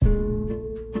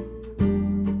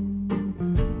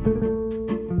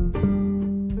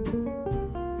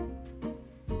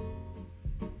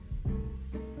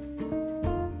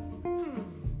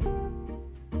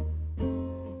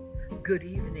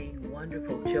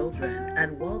children,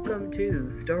 and welcome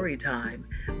to Story Time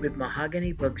with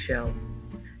Mahogany Bookshelf.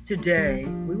 Today,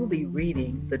 we will be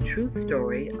reading the true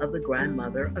story of the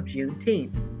grandmother of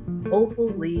Juneteenth, Opal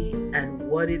Lee, and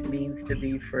what it means to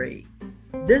be free.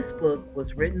 This book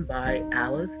was written by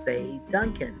Alice Faye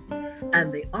Duncan,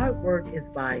 and the artwork is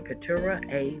by Keturah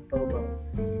Bobo.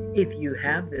 If you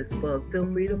have this book, feel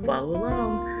free to follow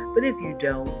along, but if you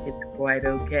don't, it's quite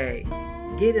okay.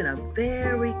 Get in a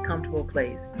very comfortable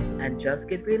place and just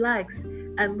get relaxed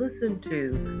and listen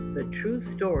to the true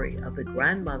story of the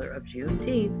grandmother of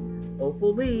Juneteenth,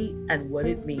 Opal Lee, and what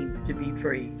it means to be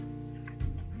free.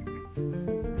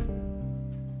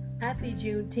 Happy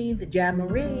Juneteenth,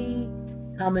 Jamboree!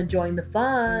 Come and join the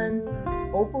fun!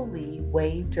 Opal Lee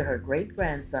waved to her great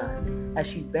grandson as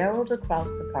she barreled across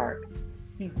the park.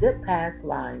 He zipped past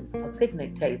lines of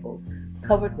picnic tables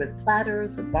covered with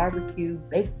platters of barbecue,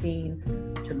 baked beans,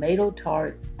 tomato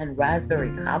tarts, and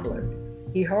raspberry cobbler.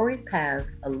 He hurried past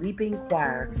a leaping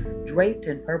choir draped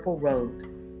in purple robes.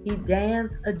 He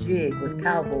danced a jig with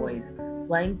cowboys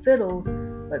playing fiddles,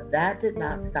 but that did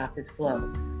not stop his flow.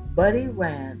 Buddy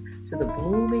ran to the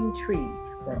blooming tree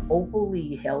where Opal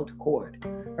Lee held court.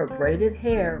 Her braided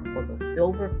hair was a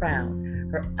silver crown.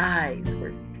 Her eyes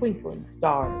were twinkling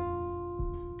stars.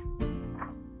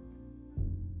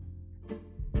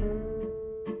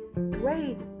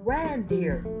 Great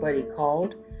granddear, Buddy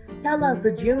called. Tell us a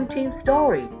Juneteenth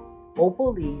story.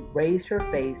 Opal Lee raised her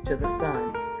face to the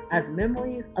sun as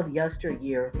memories of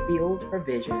yesteryear filled her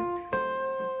vision.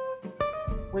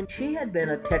 When she had been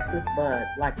a Texas bud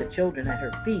like the children at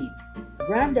her feet,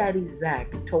 Granddaddy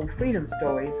Zach told freedom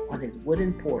stories on his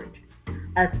wooden porch.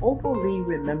 As Opal Lee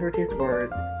remembered his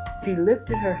words, she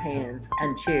lifted her hands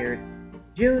and cheered.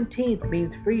 Juneteenth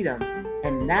means freedom,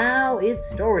 and now it's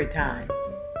story time.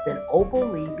 Then Opal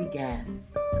Lee began.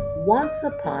 Once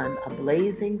upon a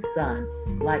blazing sun,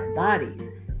 like bodies,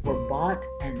 were bought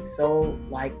and sold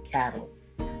like cattle.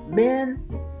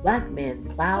 Black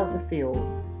men plowed the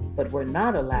fields, but were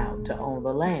not allowed to own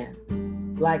the land.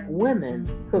 Black women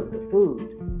cooked the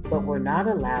food, but were not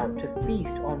allowed to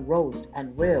feast on roast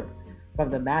and ribs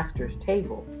from the master's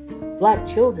table. Black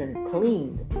children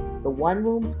cleaned the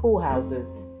one-room schoolhouses,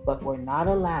 but were not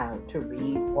allowed to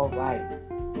read or write.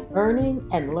 Earning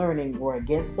and learning were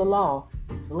against the law.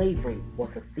 Slavery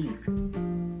was a thief.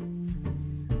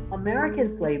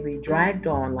 American slavery dragged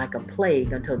on like a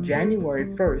plague until January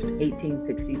 1st,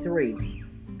 1863.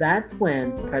 That's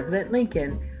when President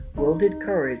Lincoln wielded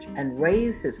courage and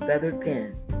raised his feathered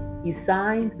pen. He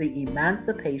signed the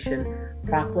Emancipation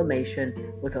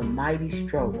Proclamation with a mighty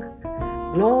stroke.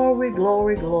 Glory,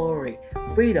 glory, glory!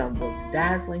 Freedom was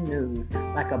dazzling news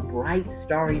like a bright,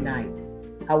 starry night.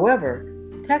 However,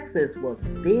 Texas was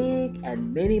big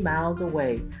and many miles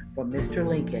away from Mr.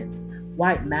 Lincoln.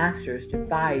 White masters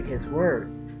defied his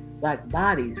words. Black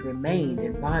bodies remained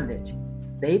in bondage.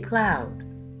 They plowed,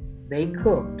 they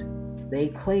cooked, they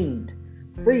cleaned.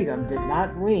 Freedom did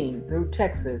not ring through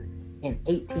Texas in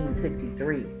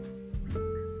 1863.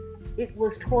 It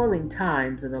was toiling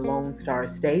times in the Lone Star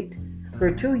State. For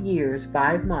 2 years,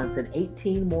 5 months, and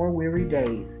 18 more weary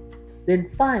days. Then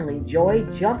finally, joy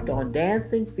jumped on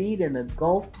dancing feet in the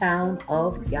Gulf town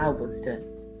of Galveston.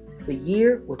 The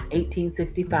year was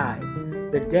 1865.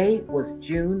 The day was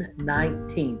June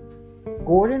 19th.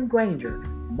 Gordon Granger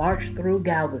marched through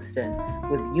Galveston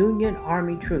with Union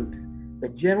Army troops. The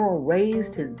general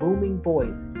raised his booming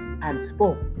voice and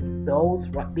spoke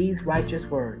these righteous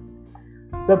words.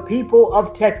 The people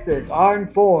of Texas are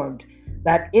informed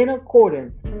that in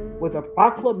accordance with a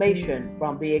proclamation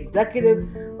from the Executive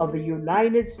of the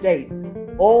United States,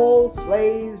 all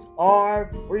slaves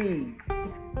are free.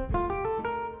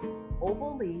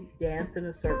 Opal Lee danced in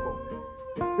a circle.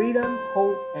 Freedom,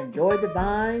 hope, and joy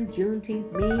divine,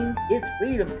 Juneteenth means it's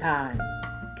freedom time.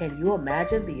 Can you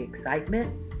imagine the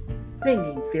excitement?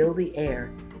 Singing filled the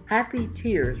air. Happy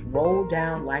tears rolled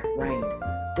down like rain.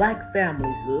 Black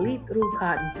families leaped through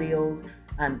cotton fields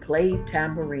and played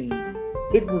tambourines.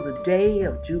 It was a day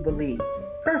of jubilee,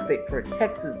 perfect for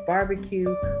Texas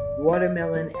barbecue,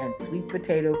 watermelon, and sweet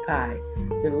potato pie,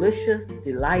 delicious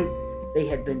delights they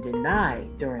had been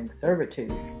denied during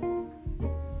servitude.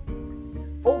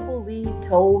 Opal Lee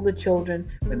told the children,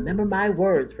 remember my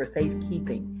words for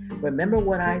safekeeping. Remember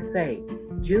what I say.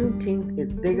 Juneteenth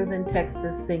is bigger than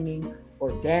Texas singing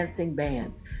or dancing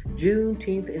bands.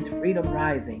 Juneteenth is freedom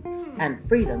rising, and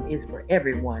freedom is for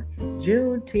everyone.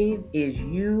 Juneteenth is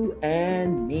you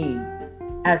and me.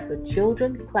 As the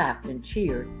children clapped and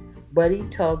cheered, Buddy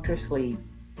tugged her sleeve.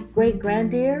 Great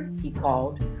granddear, he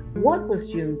called, what was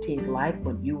Juneteenth like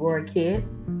when you were a kid?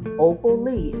 Opal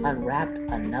Lee unwrapped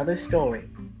another story.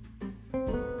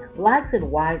 Blacks and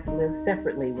whites lived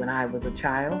separately when I was a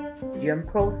child. Jim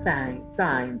Crow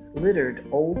signs littered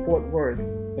Old Fort Worth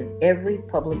in every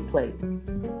public place.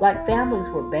 Black families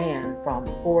were banned from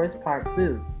Forest Park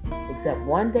Zoo, except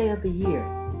one day of the year.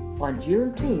 On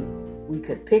Juneteenth, we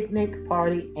could picnic,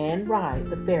 party, and ride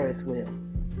the Ferris wheel.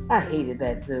 I hated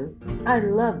that zoo. I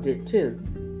loved it too.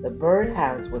 The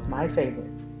birdhouse was my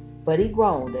favorite. But he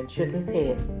groaned and shook his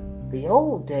head. The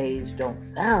old days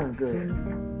don't sound good.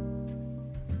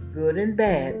 Good and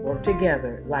bad work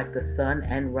together like the sun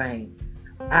and rain.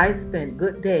 I spent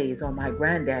good days on my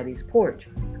granddaddy's porch,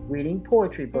 reading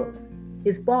poetry books.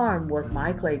 His barn was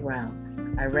my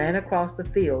playground. I ran across the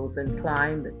fields and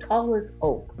climbed the tallest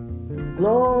oak.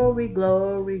 Glory,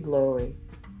 glory, glory.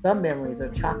 Some memories are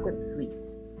chocolate sweet,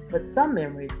 but some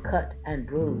memories cut and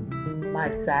bruised. My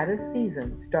saddest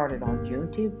season started on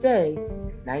Juneteenth Day,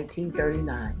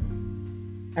 1939.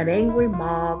 An angry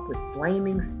mob with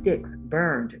flaming sticks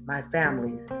burned my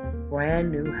family's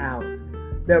brand new house.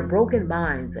 Their broken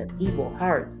minds and evil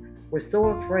hearts were so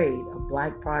afraid of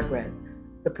black progress,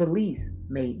 the police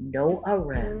made no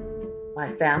arrests. My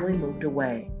family moved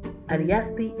away, and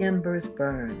yet the embers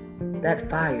burn. That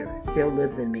fire still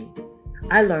lives in me.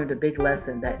 I learned a big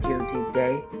lesson that Juneteenth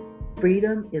Day.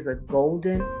 Freedom is a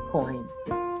golden coin.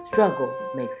 Struggle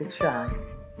makes it shine.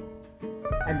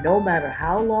 And no matter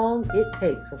how long it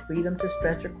takes for freedom to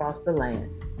stretch across the land,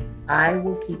 I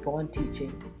will keep on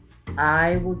teaching.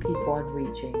 I will keep on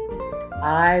reaching.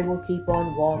 I will keep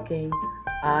on walking.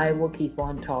 I will keep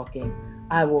on talking.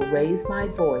 I will raise my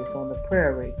voice on the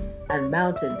prairie and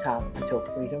mountaintop until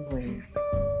freedom rings.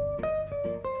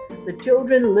 The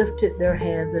children lifted their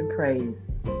hands in praise.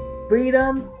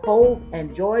 Freedom, hope,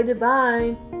 and joy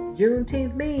divine.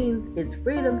 Juneteenth means it's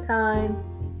freedom time.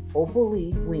 Opal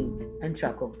winked and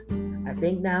chuckled. I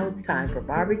think now it's time for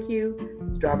barbecue,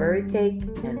 strawberry cake,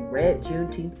 and red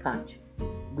Juneteenth punch.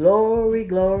 Glory,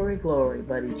 glory, glory,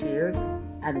 Buddy cheered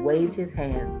and waved his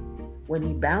hands. When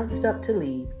he bounced up to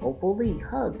leave, Opal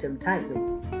hugged him tightly.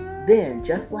 Then,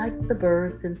 just like the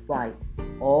birds in flight,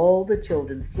 all the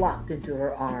children flocked into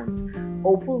her arms.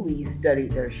 Opal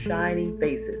studied their shining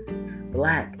faces.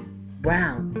 Black,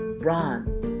 brown,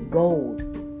 bronze, gold,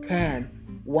 tan,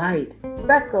 white,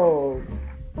 freckles.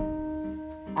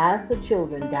 As the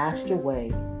children dashed away,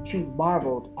 she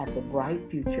marveled at the bright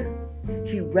future.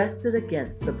 She rested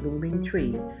against the blooming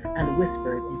tree and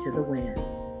whispered into the wind,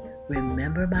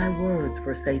 "Remember my words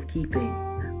for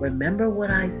safekeeping. Remember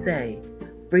what I say.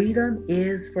 Freedom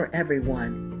is for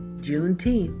everyone.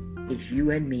 Juneteenth is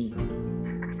you and me."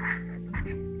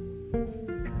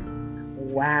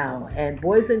 Wow. And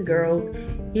boys and girls,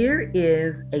 here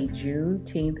is a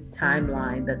Juneteenth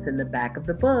timeline that's in the back of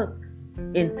the book.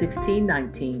 In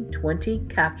 1619, 20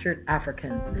 captured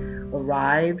Africans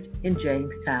arrived in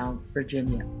Jamestown,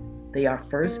 Virginia. They are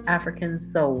first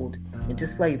Africans sold into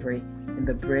slavery in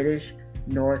the British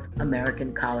North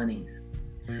American colonies.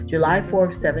 July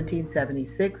 4,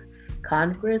 1776,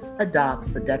 Congress adopts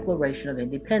the Declaration of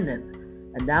Independence,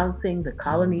 announcing the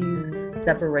colony's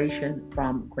separation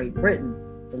from Great Britain.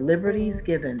 The liberties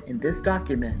given in this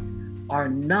document are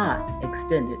not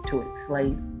extended to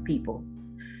enslaved people.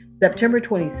 September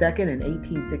 22nd in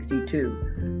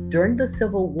 1862, during the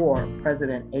Civil War,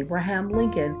 President Abraham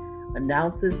Lincoln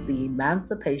announces the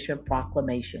Emancipation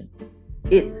Proclamation.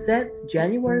 It sets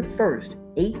January 1st,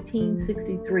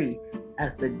 1863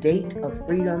 as the date of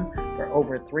freedom for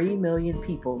over 3 million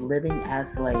people living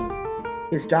as slaves.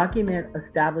 His document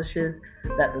establishes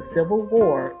that the Civil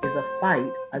War is a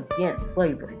fight against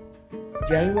slavery.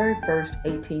 January 1st,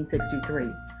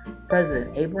 1863,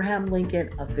 President Abraham Lincoln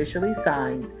officially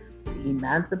signs the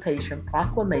Emancipation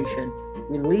Proclamation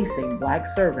releasing black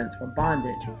servants from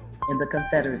bondage in the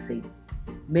Confederacy.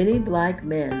 Many black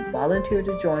men volunteered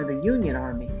to join the Union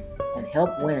Army and help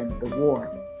win the war.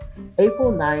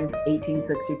 April 9,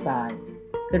 1865,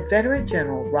 Confederate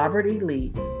General Robert E.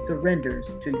 Lee surrenders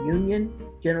to Union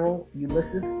General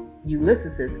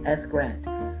Ulysses S. Grant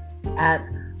at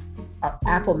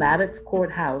Appomattox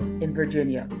Courthouse in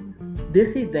Virginia.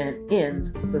 This event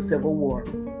ends the Civil War.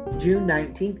 June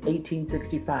 19,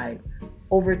 1865.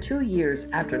 Over 2 years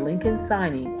after Lincoln's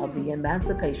signing of the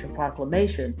Emancipation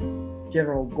Proclamation,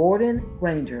 General Gordon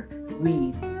Granger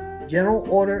reads General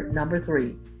Order Number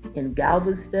 3 in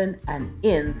Galveston and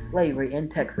ends slavery in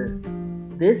Texas.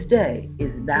 This day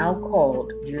is now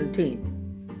called Juneteenth.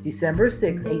 December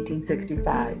 6,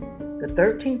 1865. The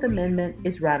 13th Amendment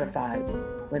is ratified.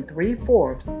 When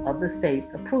 3/4 of the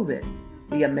states approve it,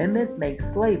 the amendment makes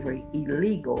slavery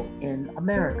illegal in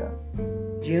America.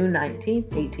 June 19,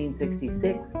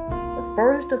 1866, the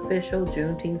first official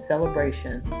Juneteenth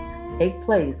celebration take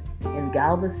place in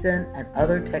Galveston and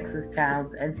other Texas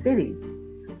towns and cities.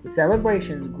 The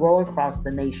celebrations grow across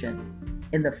the nation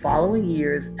in the following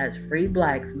years as free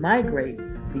blacks migrate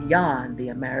beyond the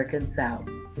American South.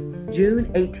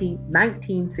 June 18,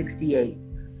 1968.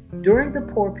 During the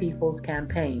Poor People's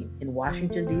Campaign in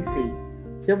Washington,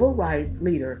 D.C., civil rights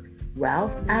leader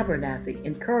Ralph Abernathy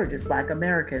encourages Black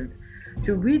Americans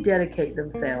to rededicate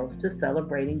themselves to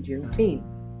celebrating Juneteenth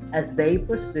as they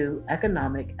pursue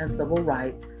economic and civil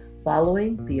rights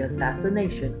following the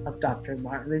assassination of Dr.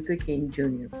 Martin Luther King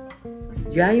Jr.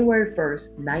 January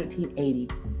 1st, 1980,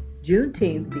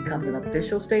 Juneteenth becomes an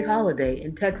official state holiday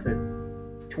in Texas.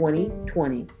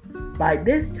 2020. By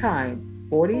this time,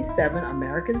 47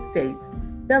 American states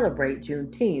celebrate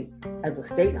Juneteenth as a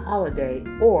state holiday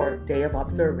or day of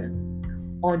observance.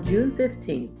 On June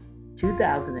 15,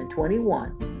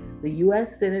 2021, the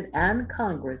U.S. Senate and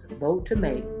Congress vote to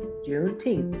make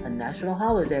Juneteenth a national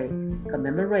holiday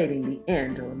commemorating the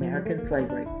end of American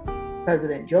slavery.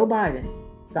 President Joe Biden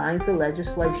signs the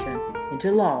legislation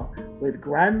into law with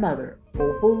grandmother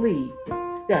Opal Lee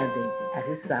standing at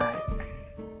his side.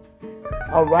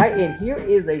 All right, and here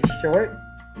is a short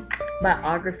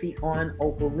biography on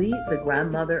Opal Lee, the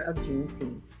grandmother of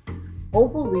Juneteenth.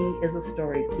 Opal Lee is a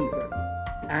story keeper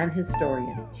and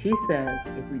historian. She says,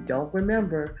 if we don't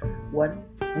remember what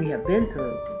we have been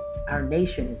through, our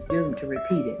nation is doomed to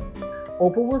repeat it.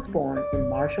 Opal was born in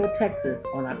Marshall, Texas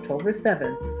on October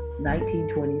 7,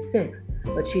 1926,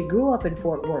 but she grew up in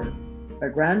Fort Worth. Her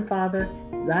grandfather,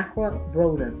 Zachary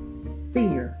Brodus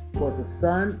Sr., was the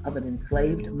son of an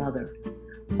enslaved mother.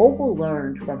 Opal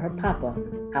learned from her papa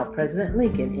how President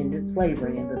Lincoln ended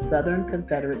slavery in the Southern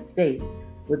Confederate States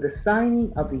with the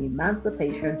signing of the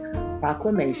Emancipation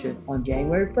Proclamation on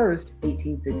January 1,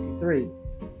 1863.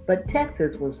 But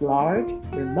Texas was large,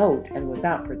 remote, and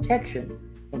without protection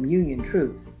from Union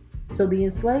troops, so the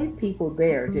enslaved people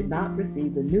there did not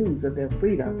receive the news of their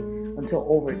freedom until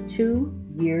over 2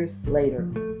 years later.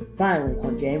 Finally,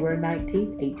 on January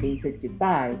 19,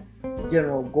 1865,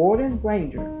 General Gordon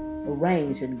Granger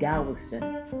arrived in Galveston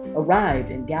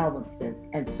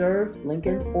and served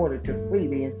Lincoln's order to free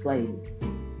the enslaved.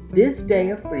 This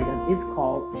day of freedom is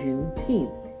called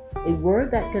Juneteenth, a word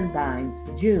that combines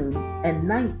June and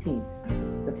 19th.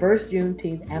 The first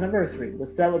Juneteenth anniversary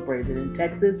was celebrated in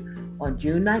Texas on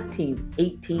June 19,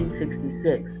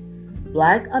 1866.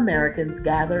 Black Americans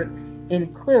gathered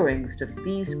in clearings to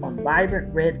feast on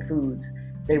vibrant red foods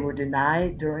they were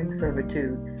denied during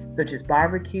servitude, such as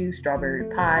barbecue, strawberry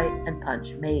pie, and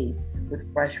punch made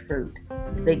with fresh fruit.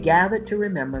 They gathered to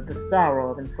remember the sorrow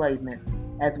of enslavement,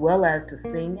 as well as to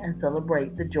sing and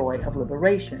celebrate the joy of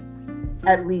liberation.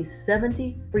 At least 7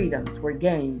 freedoms were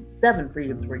gained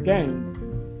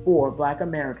for Black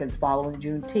Americans following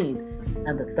Juneteenth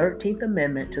and the 13th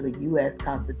Amendment to the U.S.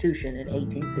 Constitution in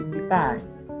 1865.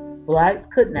 Blacks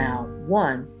could now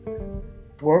 1.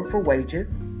 Work for wages,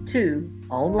 2.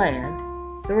 Own land,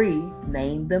 3.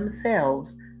 Name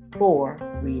themselves, 4.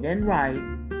 Read and write,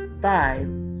 5.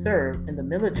 Serve in the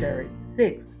military,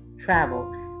 6.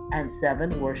 Travel, and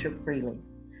 7. Worship freely.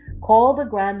 Called the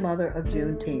grandmother of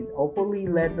Juneteenth, Opal Lee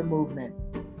led the movement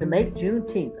to make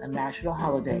Juneteenth a national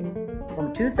holiday.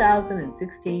 From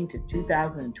 2016 to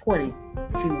 2020,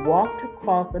 she walked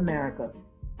across America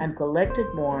and collected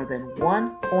more than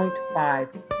 1.5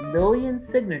 million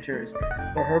signatures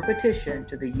for her petition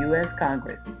to the U.S.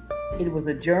 Congress. It was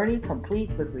a journey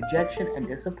complete with rejection and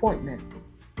disappointment.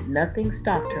 Nothing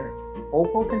stopped her.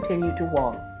 Opal continued to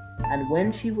walk, and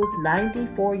when she was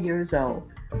 94 years old,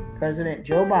 President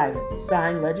Joe Biden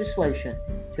signed legislation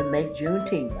to make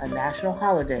Juneteenth a national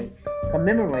holiday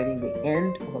commemorating the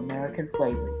end of American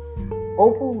slavery.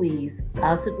 Opal Lee's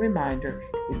constant reminder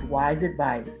is wise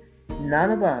advice.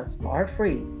 None of us are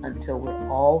free until we're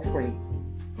all free,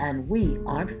 and we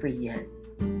aren't free yet.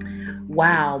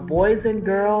 Wow, boys and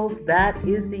girls, that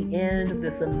is the end of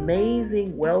this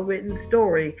amazing, well-written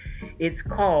story. It's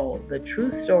called The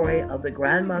True Story of the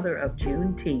Grandmother of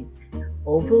Juneteenth,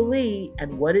 Opal Lee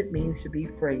and What It Means to Be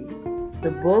Free.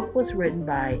 The book was written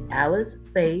by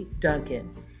Faye Duncan,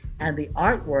 and the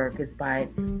artwork is by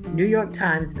New York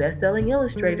Times bestselling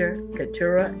illustrator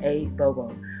Keturah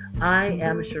Bobo. I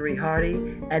am Cherie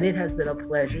Hardy, and it has been a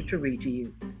pleasure to read to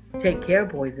you. Take care,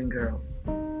 boys and girls.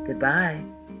 Goodbye.